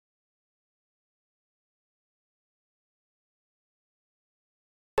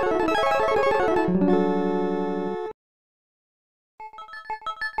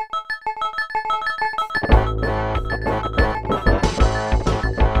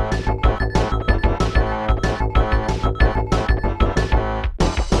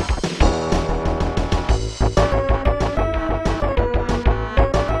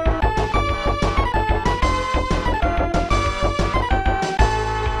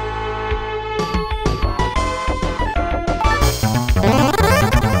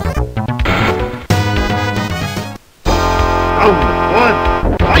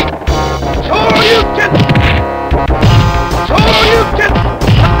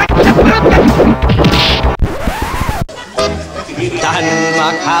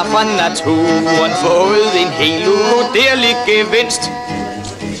Danmark har fra naturen fået en helt uvurderlig gevinst.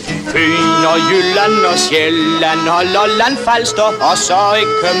 Fyn og Jylland og Sjælland og Lolland Falster og så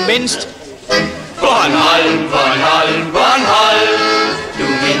ikke mindst Bornholm, Bornholm, Bornholm, du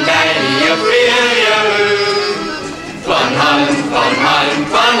min dejlige ferieø. Bornholm, Bornholm,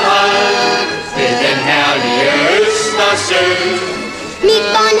 Bornholm, ved den herlige Østersø. Mit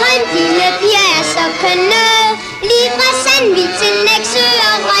Bornholm piger er så kønne, lige fra Sandvig til Nexø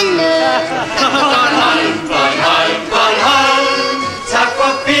og Rønne. Bornholm, Bornholm, Bornholm, tak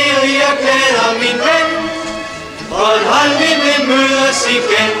for ferieglæder, min ven. Bornholm, vi vil mødes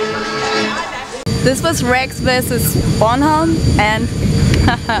igen. This was Rex versus Bornholm, and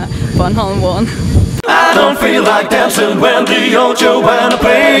Bornholm won. I don't feel like dancing when the old Joanna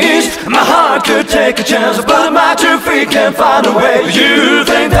plays. My heart could take a chance, but my 2 feet can't find a way. You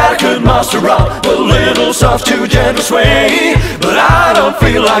think that I could muster up a little soft to gentle sway, but I don't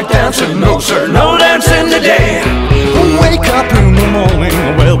feel like dancing, no sir, no dancing today. Wake up in the morning,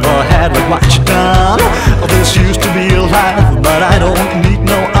 well I had to watch it down. This used to be a life, but I don't need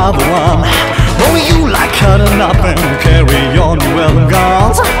no other one. Oh, you like cutting up and carry on, well and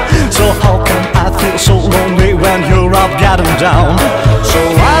gone. So how can I feel so lonely when you're up getting down? So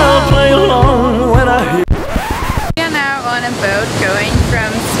I'll play along when I hear. We are now on a boat going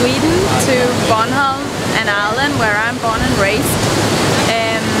from Sweden to Bornholm, an island where I'm born and raised.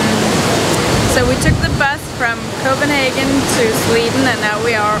 So we took the bus from Copenhagen to Sweden and now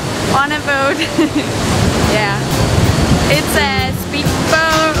we are on a boat. Yeah, it's a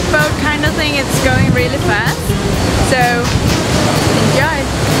speedboat kind of thing. It's going really fast, so enjoy.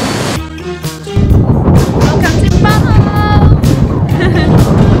 Welcome to Bornholm.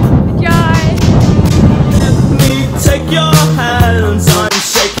 Enjoy. Let me take your hands, I'm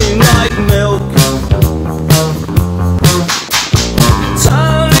shaking like milk.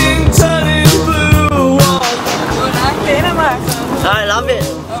 Turning blue. I love it.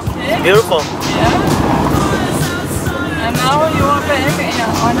 Okay. Beautiful. Yeah. And now you are back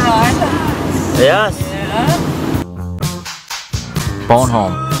on an island. Yes. Yeah.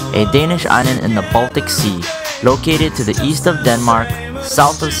 Bornholm, a Danish island in the Baltic Sea, located to the east of Denmark,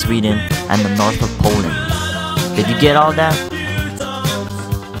 south of Sweden, and the north of Poland. Did you get all that?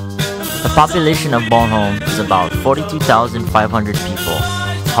 The population of Bornholm is about 42,500 people.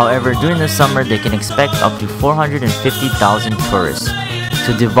 However, during the summer they can expect up to 450,000 tourists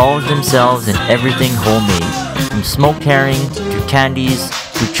to divulge themselves in everything homemade, from smoked herring to candies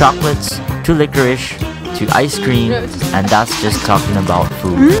to chocolates to licorice to ice cream, and that's just talking about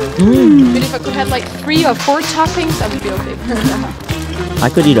food. But if I could have like 3 or 4 toppings, that would be okay. I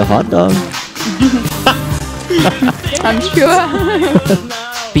could eat a hot dog. I'm sure.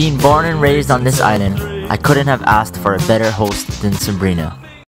 Being born and raised on this island, I couldn't have asked for a better host than Sabrina.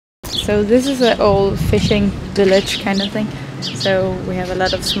 So this is an old fishing village kind of thing. So we have a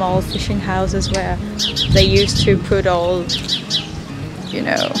lot of small fishing houses where they used to put all, you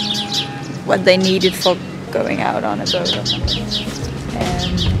know, what they needed for going out on a boat or something.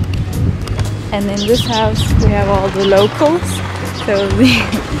 And in this house we have all the locals. So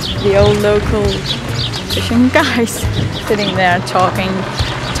the old local fishing guys sitting there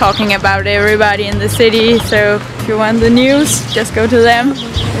talking about everybody in the city. So if you want the news, just go to them.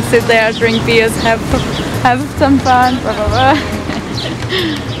 They sit there, drink beers, have some fun, blah blah blah.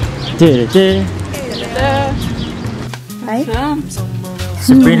 Hi.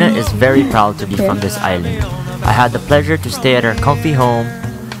 Sabrina is very proud to be from this island. I had the pleasure to stay at her comfy home.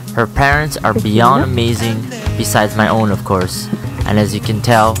 Her parents are beyond amazing, besides my own of course. And as you can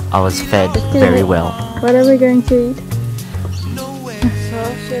tell, I was fed very well. What are we going to eat?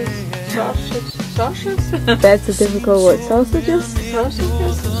 Sausages? That's a difficult word. Sausages?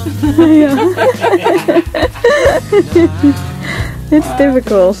 Sausages? It's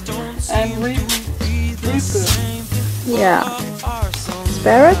difficult. And rib. Yeah.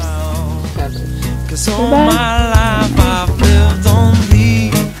 Sparrows?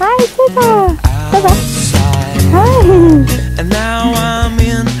 Hi, Pippa! Pippa! Hi! And now I'm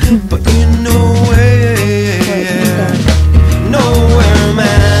in, but in nowhere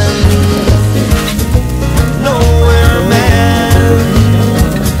man, nowhere man,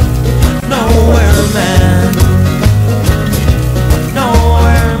 nowhere man,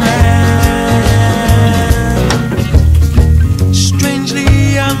 nowhere man.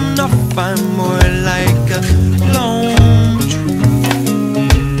 Strangely enough, I'm more like a lone tree.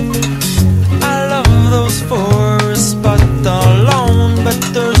 I love those forests, but alone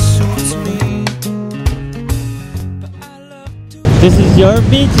better suits me. This is your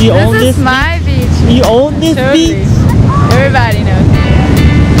beach? You own This this is my beach. You own this Totally. beach? Everybody knows.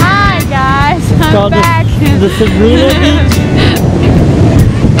 called back. the Sabrina Beach.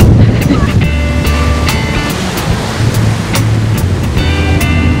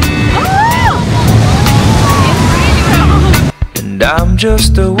 And I'm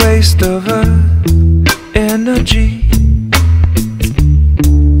just a waste of her energy,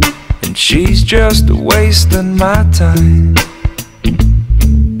 and she's just wasting my time.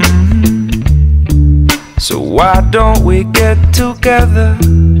 So why don't we get together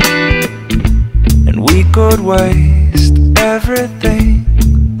and we could waste everything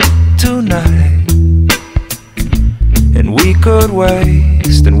tonight? And we could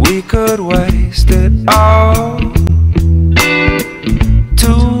waste it all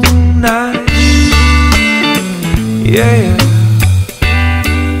tonight. Yeah.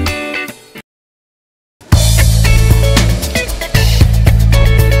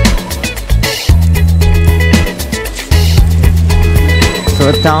 So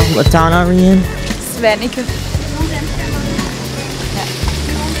what town are we in? Svanike. Yeah.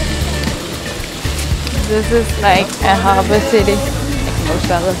 This is like a harbor city, like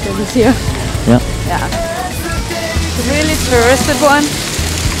most other cities here. Yeah. Yeah. It's a really touristed one,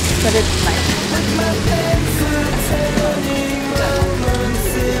 but it's nice.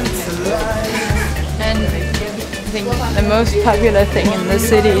 And I think the most popular thing in the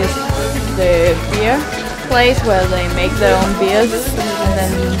city is the beer place where they make their own beers, and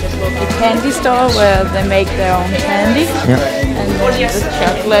then the candy store where they make their own candy, and the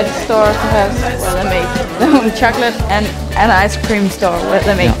chocolate store perhaps where they make their own chocolate, and an ice cream store where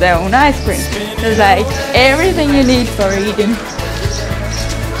they make their own ice cream. There's like everything you need for eating,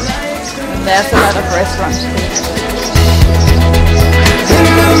 and there's a lot of restaurants too.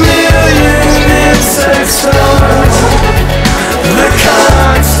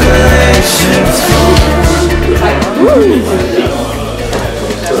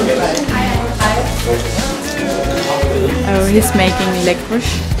 Oh, he's making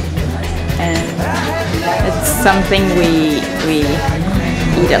licorice, and it's something we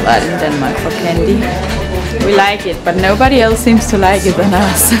eat a lot in Denmark for candy. We like it, but nobody else seems to like it than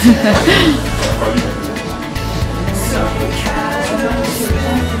us.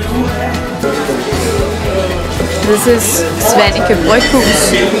 This is Svanike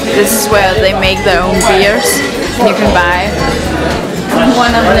Bryghus. This is where they make their own beers. You can buy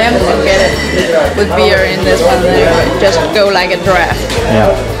one of them and get it with beer in this one. They just go like a draft.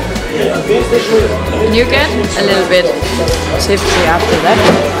 Yeah. And you get a little bit tipsy after that.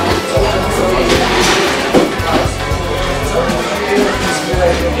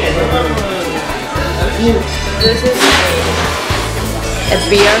 This is a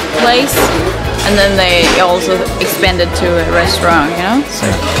beer place, and then they also expanded to a restaurant, you know? So,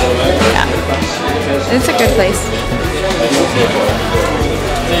 yeah. It's a good place.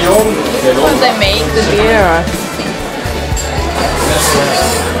 Well, they make the beer, I think.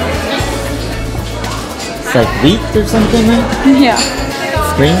 It's like wheat or something, right? Yeah.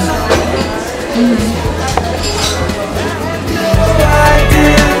 It's green.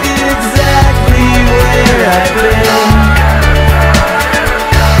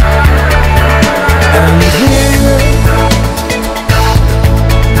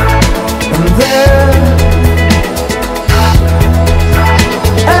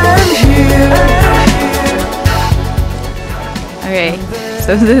 Okay,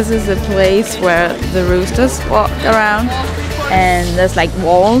 so this is a place where the roosters walk around, and there's like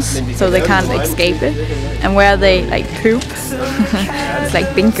walls so they can't escape it, and where they like poop. It's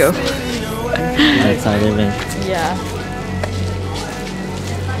like bingo. That's how they make. Yeah.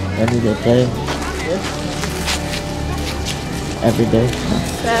 When do they play? Every day?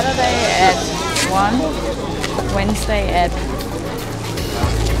 Saturday at 1, Wednesday at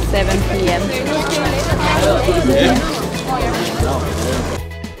 7 p.m.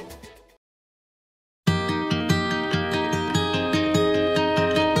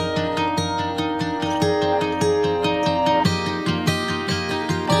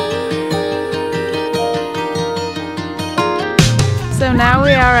 So now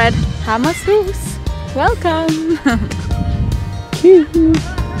we are at Hammershus. Welcome!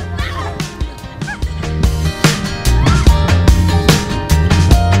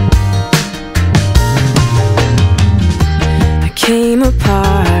 Came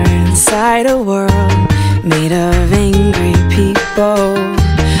apart inside a world made of angry people.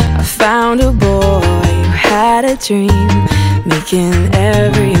 I found a boy who had a dream, making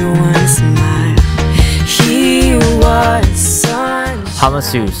everyone smile. He was sunshine.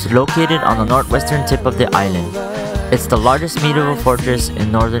 Hammershus, located on the northwestern tip of the island. It's the largest medieval fortress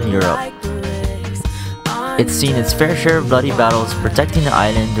in northern Europe. It's seen its fair share of bloody battles protecting the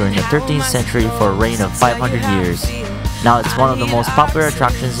island during the 13th century for a reign of 500 years. Now it's one of the most popular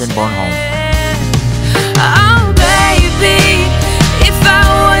attractions in Bornholm. Oh baby, if I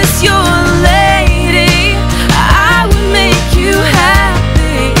was your lady, I would make you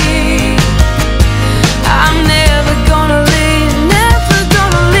happy. I'm never gonna leave, never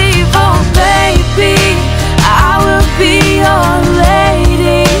gonna leave. Oh baby, I will be your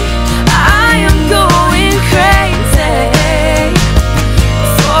lady. I am going crazy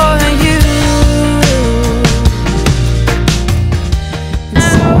for you.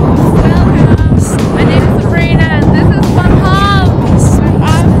 My name is Sabrina and this is Bornholm, where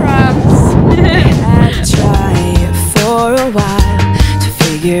I'm from. I'd try for a while to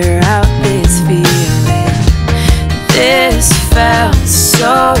figure out this feeling. This felt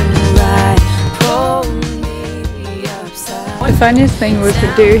so right. Pull me upside. The funniest thing we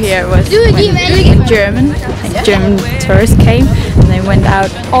could do here was when German tourists came and they went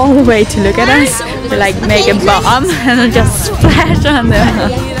out all the way to look at us. We like make a bomb and just splash on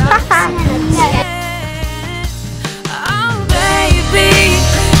them.